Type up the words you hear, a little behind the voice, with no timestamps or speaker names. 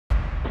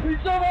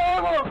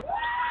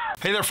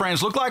Hey there,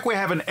 friends. Look like we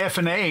have an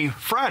F&A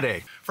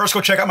Friday. First,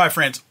 go check out my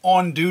friends,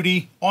 On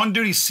Duty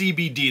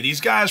CBD. These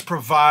guys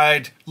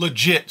provide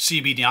legit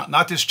CBD,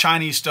 not this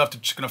Chinese stuff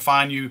that's going to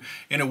find you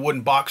in a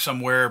wooden box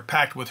somewhere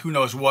packed with who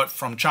knows what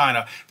from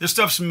China. This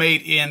stuff's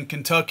made in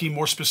Kentucky.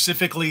 More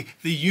specifically,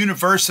 the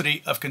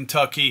University of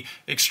Kentucky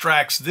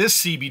extracts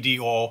this CBD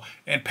oil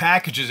and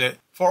packages it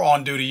for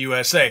On Duty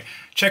USA.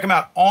 Check them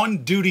out, On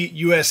Duty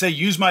USA.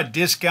 Use my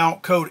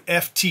discount code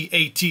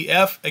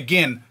FTATF.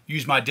 Again,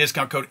 use my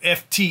discount code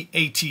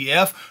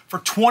FTATF for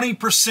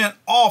 20%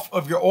 off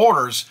of your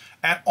orders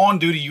at On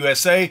Duty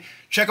USA.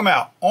 Check them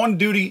out,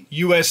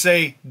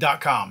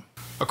 ondutyusa.com.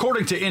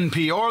 According to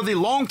NPR, the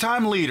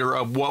longtime leader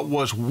of what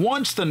was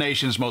once the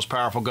nation's most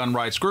powerful gun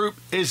rights group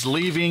is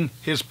leaving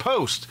his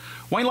post.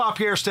 Wayne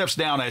LaPierre steps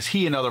down as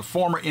he and other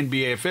former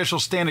NBA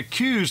officials stand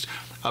accused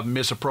of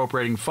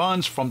misappropriating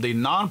funds from the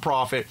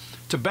nonprofit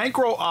to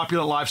bankroll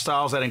opulent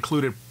lifestyles that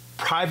included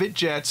private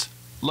jets,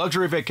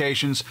 luxury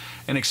vacations,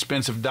 and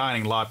expensive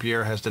dining.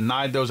 LaPierre has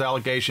denied those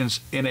allegations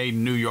in a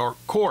New York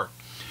court.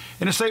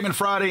 In a statement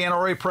Friday,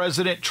 NRA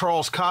President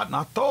Charles Cotton,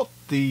 I thought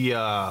the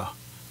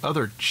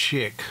other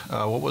chick,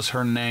 what was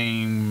her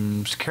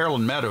name?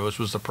 Carolyn Meadows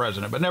was the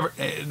president, but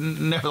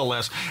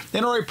nevertheless,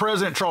 NRA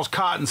President Charles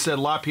Cotton said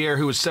LaPierre,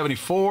 who is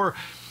 74,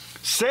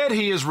 said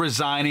he is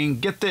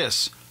resigning, get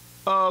this,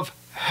 of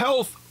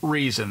health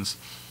reasons.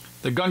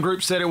 The gun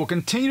group said it will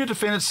continue to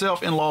defend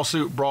itself in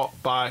lawsuit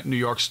brought by New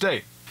York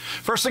State.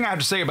 First thing I have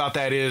to say about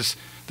that is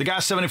the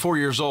guy's 74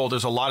 years old.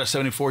 There's a lot of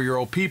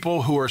 74-year-old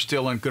people who are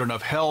still in good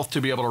enough health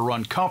to be able to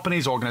run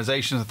companies,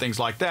 organizations, and things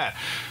like that.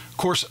 Of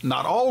course,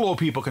 not all old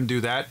people can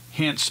do that,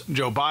 hence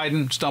Joe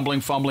Biden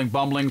stumbling, fumbling,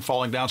 bumbling,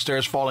 falling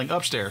downstairs, falling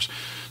upstairs.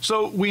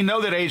 So we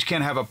know that age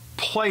can have a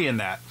play in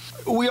that.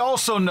 We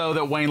also know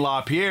that Wayne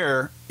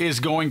LaPierre is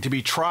going to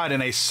be tried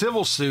in a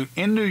civil suit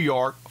in New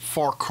York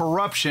for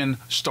corruption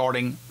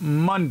starting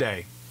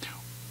Monday.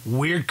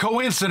 Weird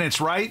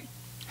coincidence, right?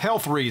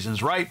 Health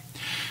reasons, right?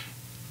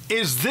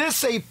 Is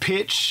this a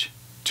pitch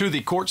to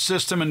the court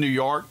system in New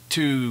York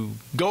to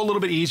go a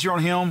little bit easier on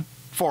him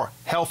for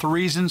health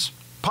reasons?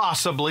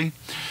 Possibly.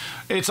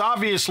 It's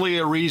obviously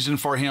a reason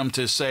for him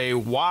to say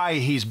why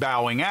he's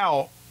bowing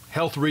out.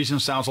 Health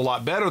reasons sounds a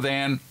lot better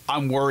than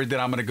I'm worried that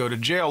I'm going to go to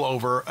jail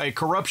over a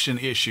corruption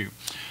issue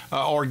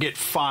or get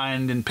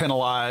fined and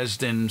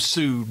penalized and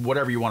sued,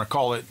 whatever you want to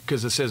call it,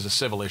 because this is a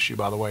civil issue,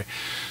 by the way.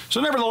 So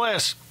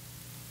nevertheless,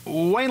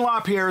 Wayne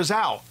LaPierre is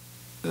out.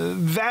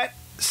 That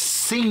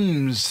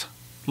seems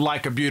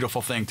like a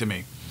beautiful thing to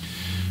me.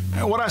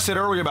 What I said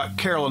earlier about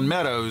Carolyn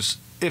Meadows,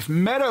 if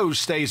Meadows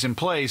stays in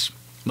place,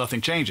 nothing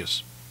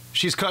changes.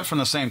 She's cut from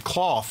the same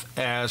cloth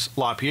as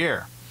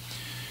LaPierre.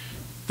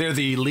 They're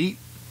the elite.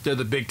 They're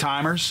the big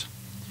timers.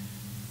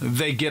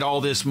 They get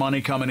all this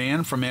money coming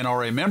in from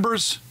NRA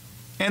members,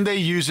 and they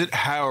use it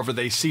however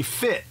they see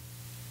fit.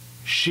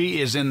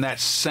 She is in that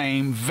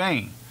same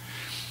vein.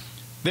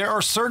 There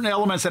are certain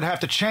elements that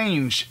have to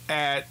change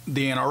at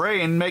the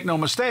NRA, and make no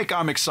mistake,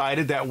 I'm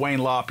excited that Wayne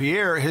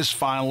LaPierre has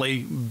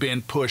finally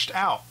been pushed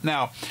out.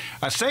 Now,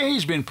 I say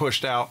he's been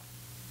pushed out.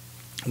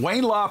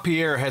 Wayne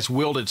LaPierre has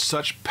wielded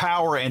such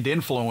power and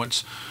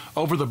influence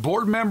over the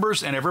board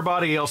members and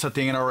everybody else at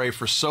the NRA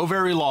for so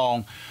very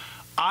long,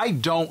 I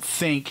don't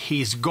think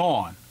he's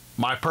gone.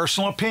 My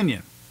personal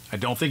opinion, I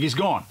don't think he's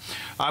gone.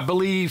 I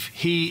believe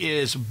he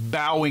is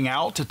bowing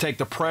out to take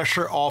the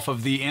pressure off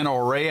of the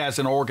NRA as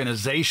an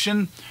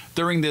organization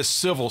during this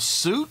civil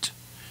suit.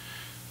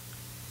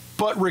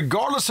 But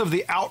regardless of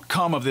the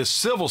outcome of this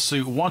civil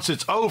suit, once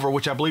it's over,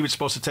 which I believe it's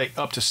supposed to take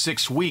up to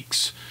 6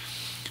 weeks,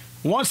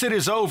 once it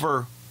is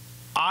over,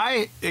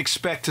 I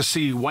expect to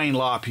see Wayne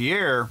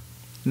LaPierre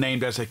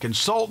named as a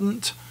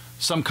consultant,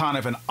 some kind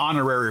of an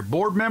honorary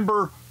board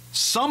member,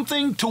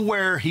 something to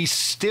where he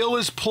still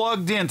is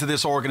plugged into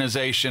this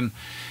organization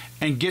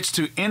and gets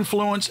to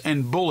influence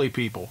and bully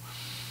people.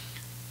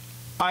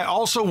 I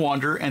also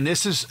wonder, and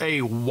this is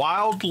a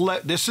wild,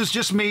 this is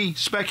just me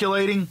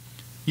speculating.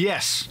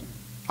 Yes,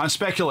 I'm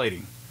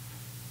speculating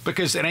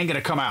because it ain't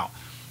going to come out.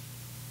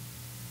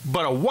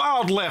 But a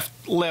wild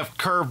left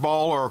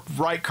curveball or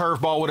right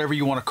curveball, whatever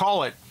you want to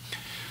call it,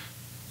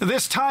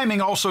 this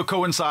timing also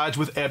coincides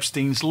with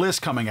Epstein's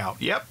list coming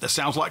out. Yep, that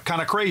sounds like kind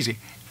of crazy.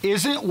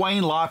 Isn't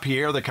Wayne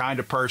LaPierre the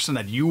kind of person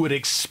that you would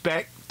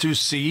expect to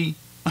see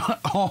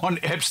on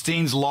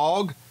Epstein's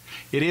log?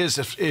 It is,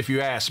 if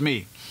you ask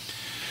me.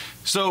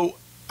 So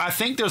I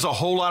think there's a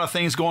whole lot of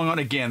things going on.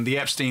 Again, the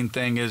Epstein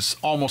thing is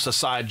almost a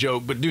side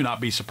joke, but do not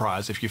be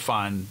surprised if you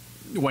find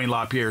Wayne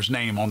LaPierre's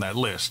name on that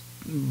list.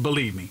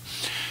 Believe me.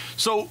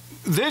 So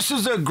this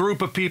is a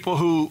group of people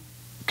who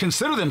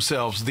consider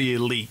themselves the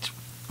elite.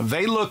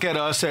 They look at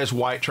us as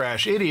white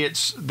trash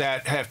idiots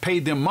that have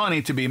paid them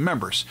money to be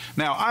members.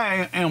 Now,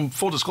 I am,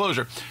 full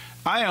disclosure,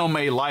 I am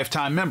a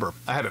lifetime member.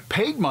 I haven't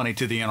paid money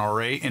to the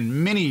NRA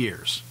in many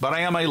years, but I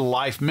am a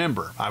life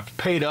member. I've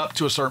paid up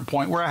to a certain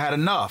point where I had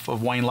enough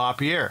of Wayne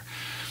LaPierre.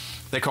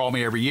 They call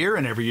me every year,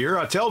 and every year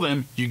I tell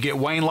them, you get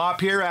Wayne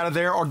LaPierre out of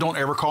there or don't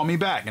ever call me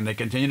back. And they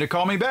continue to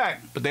call me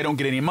back, but they don't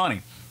get any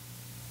money.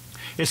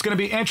 It's going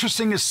to be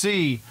interesting to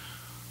see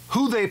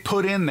who they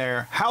put in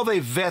there, how they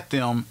vet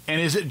them, and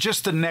is it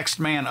just the next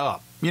man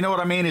up? You know what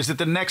I mean? Is it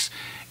the next?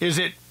 Is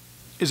it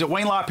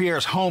Wayne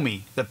LaPierre's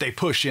homie that they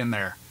push in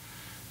there?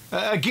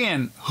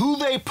 Again, who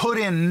they put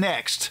in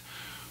next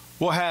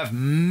will have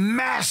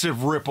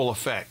massive ripple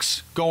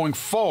effects going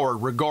forward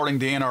regarding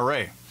the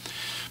NRA.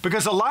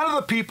 Because a lot of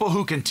the people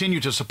who continue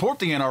to support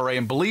the NRA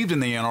and believed in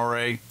the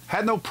NRA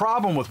had no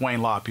problem with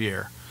Wayne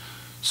LaPierre.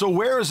 So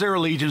where is their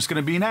allegiance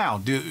going to be now?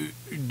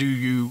 Do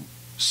you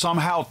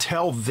somehow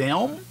tell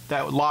them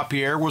that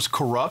LaPierre was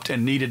corrupt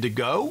and needed to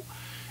go,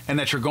 and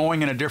that you're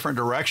going in a different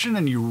direction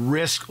and you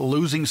risk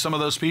losing some of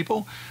those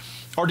people?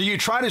 Or do you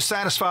try to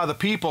satisfy the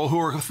people who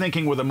are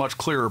thinking with a much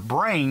clearer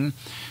brain,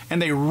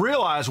 and they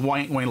realize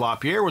Wayne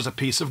LaPierre was a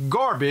piece of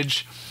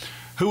garbage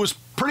who was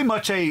pretty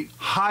much a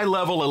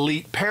high-level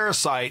elite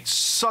parasite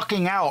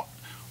sucking out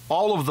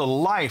all of the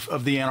life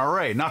of the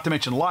NRA, not to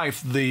mention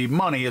life, the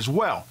money as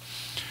well.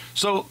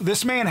 So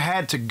this man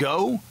had to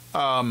go.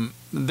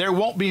 There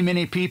won't be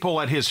many people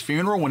at his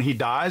funeral when he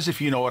dies, if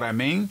you know what I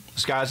mean.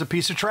 This guy's a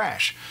piece of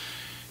trash.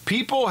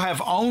 People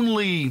have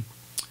only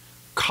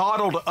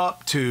coddled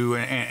up to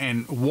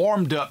and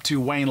warmed up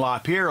to Wayne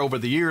LaPierre over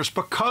the years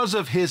because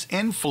of his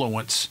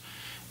influence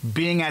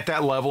being at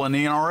that level in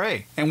the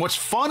NRA. And what's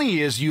funny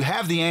is you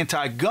have the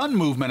anti-gun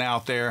movement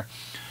out there.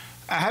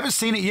 I haven't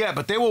seen it yet,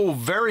 but they will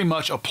very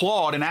much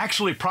applaud and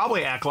actually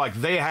probably act like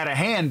they had a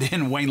hand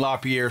in Wayne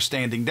LaPierre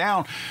standing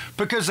down,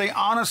 because they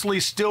honestly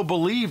still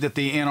believe that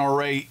the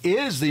NRA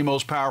is the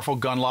most powerful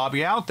gun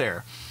lobby out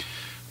there.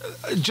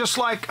 Just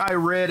like I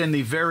read in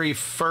the very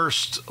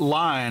first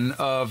line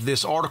of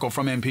this article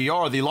from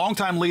NPR, the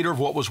longtime leader of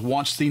what was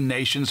once the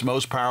nation's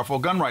most powerful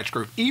gun rights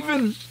group.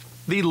 Even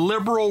the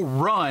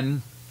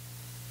liberal-run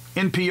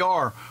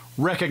NPR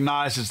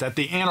recognizes that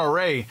the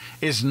NRA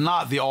is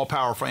not the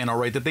all-powerful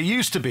NRA that they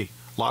used to be.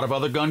 A lot of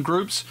other gun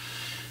groups,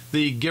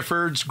 the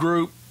Giffords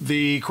group,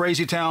 the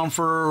Crazy Town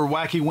for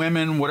Wacky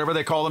Women, whatever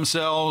they call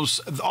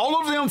themselves,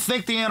 all of them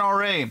think the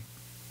NRA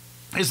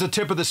is the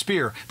tip of the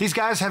spear. These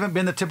guys haven't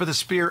been the tip of the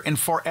spear in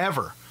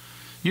forever.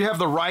 You have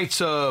the rights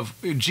of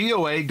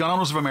GOA, Gun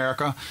Owners of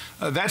America.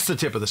 That's the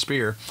tip of the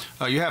spear.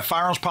 You have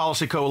Firearms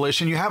Policy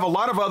Coalition. You have a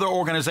lot of other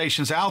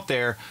organizations out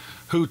there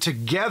who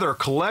together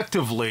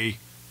collectively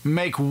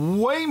make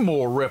way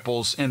more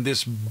ripples in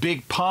this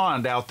big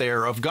pond out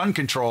there of gun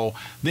control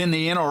than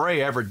the NRA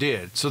ever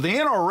did. So the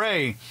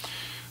NRA,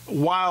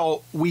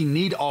 while we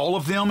need all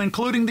of them,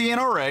 including the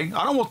NRA,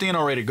 I don't want the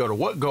NRA to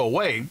go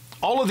away.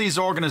 All of these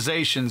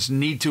organizations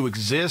need to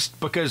exist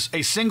because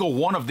a single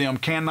one of them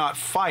cannot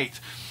fight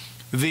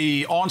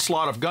the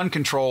onslaught of gun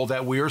control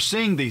that we are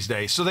seeing these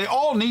days. So they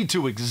all need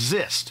to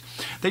exist.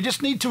 They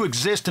just need to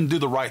exist and do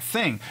the right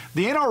thing.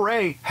 The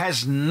NRA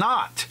has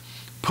not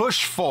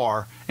pushed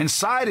for and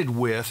sided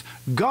with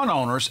gun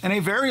owners in a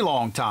very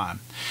long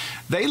time.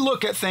 They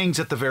look at things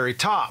at the very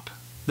top.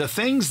 The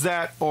things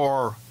that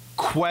are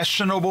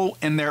questionable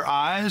in their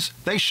eyes,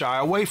 they shy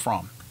away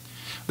from.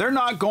 They're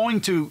not going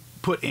to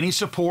put any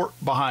support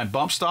behind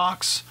bump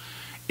stocks.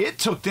 It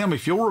took them,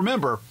 if you'll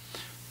remember,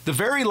 the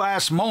very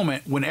last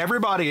moment when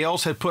everybody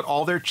else had put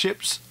all their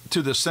chips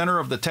to the center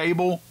of the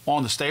table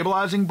on the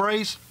stabilizing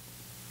brace,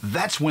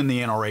 that's when the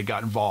NRA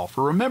got involved.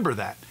 Remember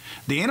that.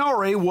 The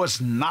NRA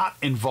was not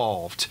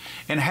involved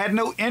and had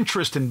no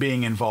interest in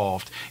being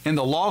involved in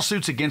the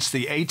lawsuits against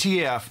the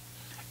ATF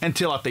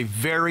until at the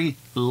very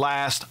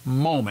last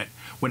moment,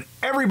 when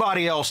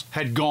everybody else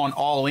had gone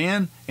all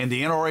in and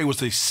the NRA was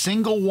the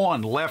single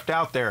one left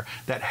out there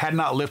that had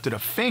not lifted a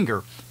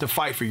finger to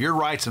fight for your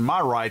rights and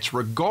my rights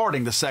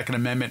regarding the Second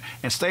Amendment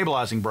and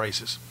stabilizing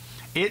braces.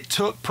 It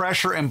took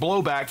pressure and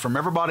blowback from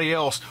everybody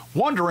else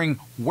wondering,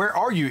 where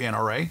are you,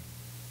 NRA?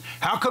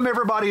 How come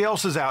everybody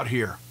else is out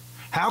here?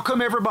 How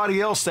come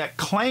everybody else that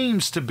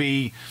claims to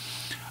be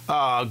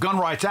gun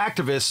rights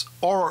activists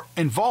are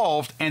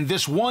involved, and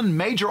this one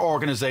major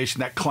organization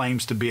that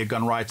claims to be a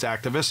gun rights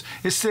activist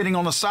is sitting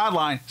on the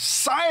sideline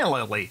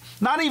silently,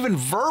 not even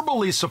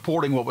verbally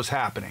supporting what was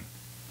happening?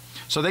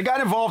 So they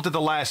got involved at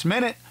the last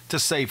minute to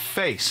save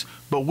face,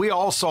 but we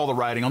all saw the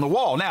writing on the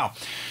wall. Now,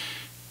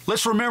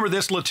 let's remember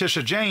this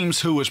Letitia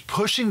James, who is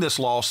pushing this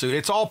lawsuit.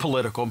 It's all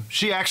political.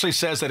 She actually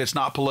says that it's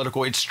not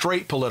political, it's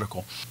straight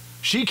political.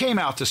 She came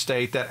out to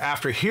state that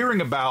after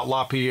hearing about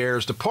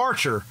LaPierre's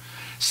departure,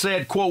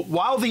 said, quote,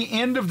 "While the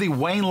end of the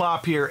Wayne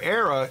LaPierre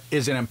era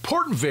is an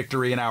important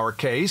victory in our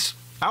case,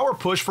 our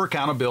push for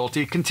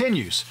accountability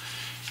continues."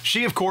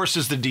 She, of course,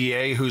 is the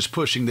DA who's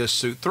pushing this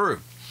suit through.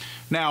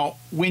 Now,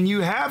 when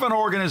you have an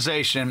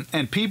organization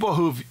and people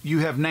who you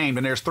have named,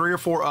 and there's 3 or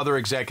 4 other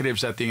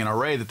executives at the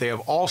NRA that they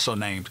have also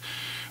named,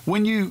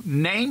 when you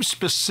name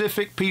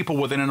specific people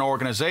within an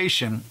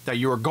organization that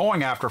you are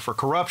going after for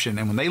corruption,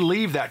 and when they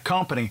leave that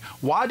company,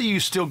 why do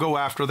you still go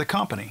after the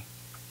company?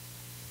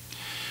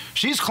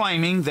 She's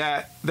claiming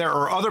that there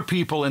are other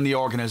people in the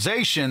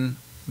organization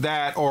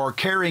that are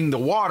carrying the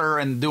water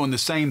and doing the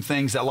same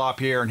things that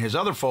LaPierre and his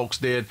other folks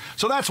did.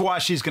 So that's why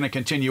she's going to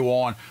continue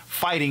on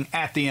fighting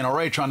at the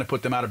NRA, trying to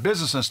put them out of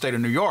business in the state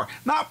of New York.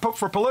 Not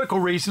for political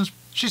reasons.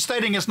 She's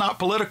stating it's not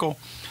political.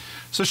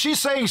 So she's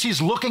saying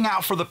she's looking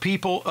out for the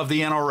people of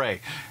the NRA.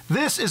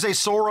 This is a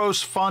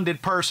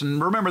Soros-funded person.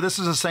 Remember, this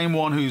is the same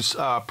one who's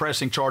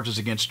pressing charges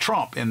against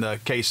Trump in the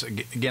case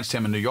against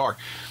him in New York.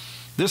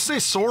 This is a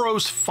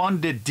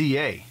Soros-funded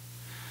DA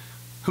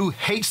who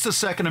hates the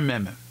Second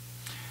Amendment,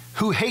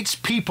 who hates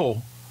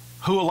people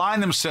who align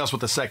themselves with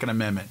the Second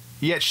Amendment.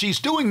 Yet she's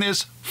doing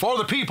this for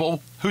the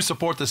people who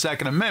support the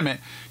Second Amendment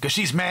because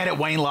she's mad at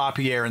Wayne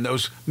LaPierre and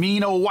those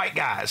mean old white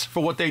guys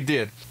for what they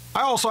did.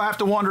 I also have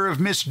to wonder if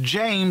Miss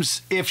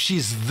James, if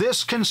she's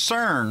this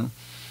concerned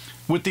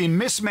with the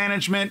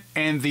mismanagement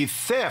and the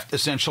theft,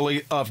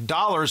 essentially, of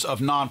dollars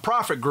of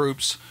nonprofit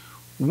groups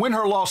when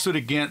her lawsuit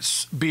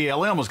against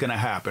BLM was going to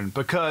happen,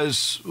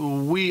 because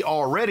we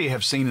already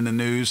have seen in the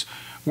news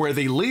where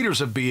the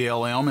leaders of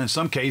BLM, in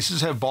some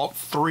cases, have bought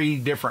 3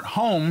 different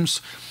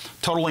homes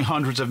totaling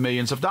hundreds of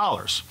millions of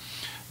dollars.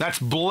 That's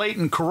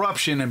blatant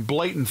corruption and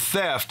blatant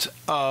theft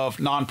of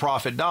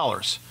nonprofit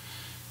dollars.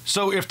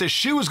 So if the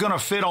shoe is going to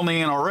fit on the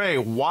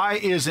NRA, why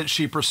isn't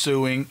she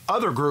pursuing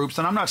other groups?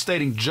 And I'm not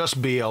stating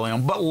just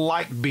BLM, but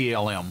like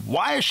BLM.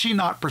 Why is she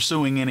not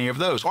pursuing any of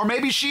those? Or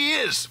maybe she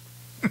is.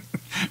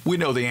 We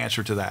know the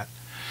answer to that.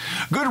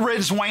 Good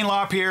riddance, Wayne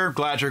LaPierre.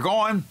 Glad you're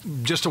going.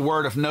 Just a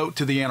word of note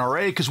to the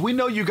NRA, because we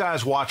know you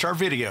guys watch our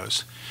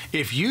videos.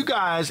 If you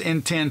guys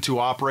intend to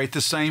operate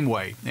the same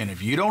way, and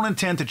if you don't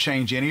intend to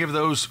change any of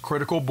those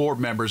critical board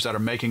members that are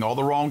making all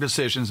the wrong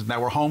decisions and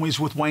that were homies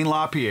with Wayne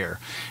LaPierre,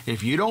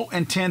 if you don't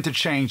intend to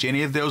change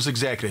any of those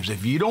executives,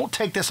 if you don't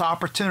take this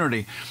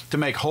opportunity to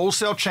make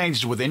wholesale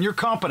changes within your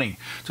company,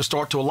 to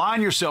start to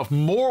align yourself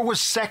more with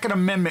Second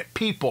Amendment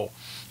people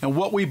and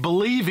what we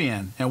believe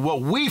in and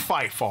what we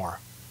fight for,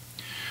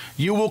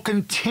 you will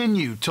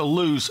continue to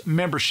lose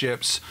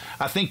memberships.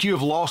 I think you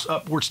have lost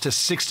upwards to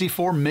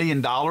 $64 million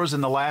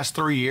in the last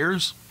 3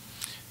 years.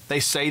 They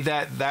say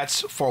that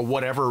that's for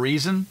whatever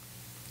reason.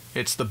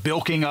 It's the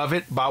bilking of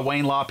it by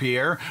Wayne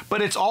LaPierre,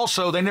 but it's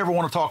also, they never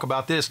want to talk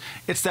about this,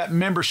 it's that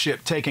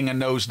membership taking a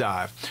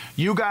nosedive.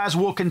 You guys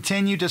will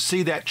continue to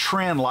see that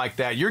trend like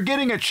that. You're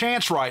getting a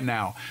chance right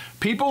now.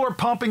 People are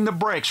pumping the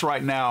brakes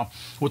right now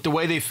with the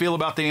way they feel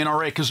about the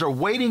NRA because they're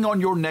waiting on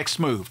your next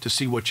move to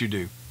see what you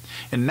do.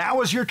 And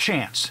now is your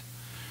chance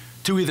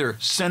to either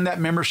send that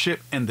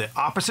membership in the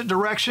opposite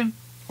direction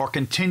or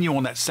continue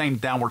on that same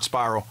downward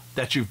spiral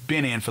that you've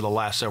been in for the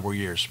last several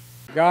years.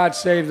 God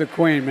save the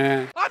Queen,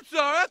 man. I'm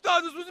sorry, I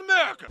thought this was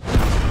America.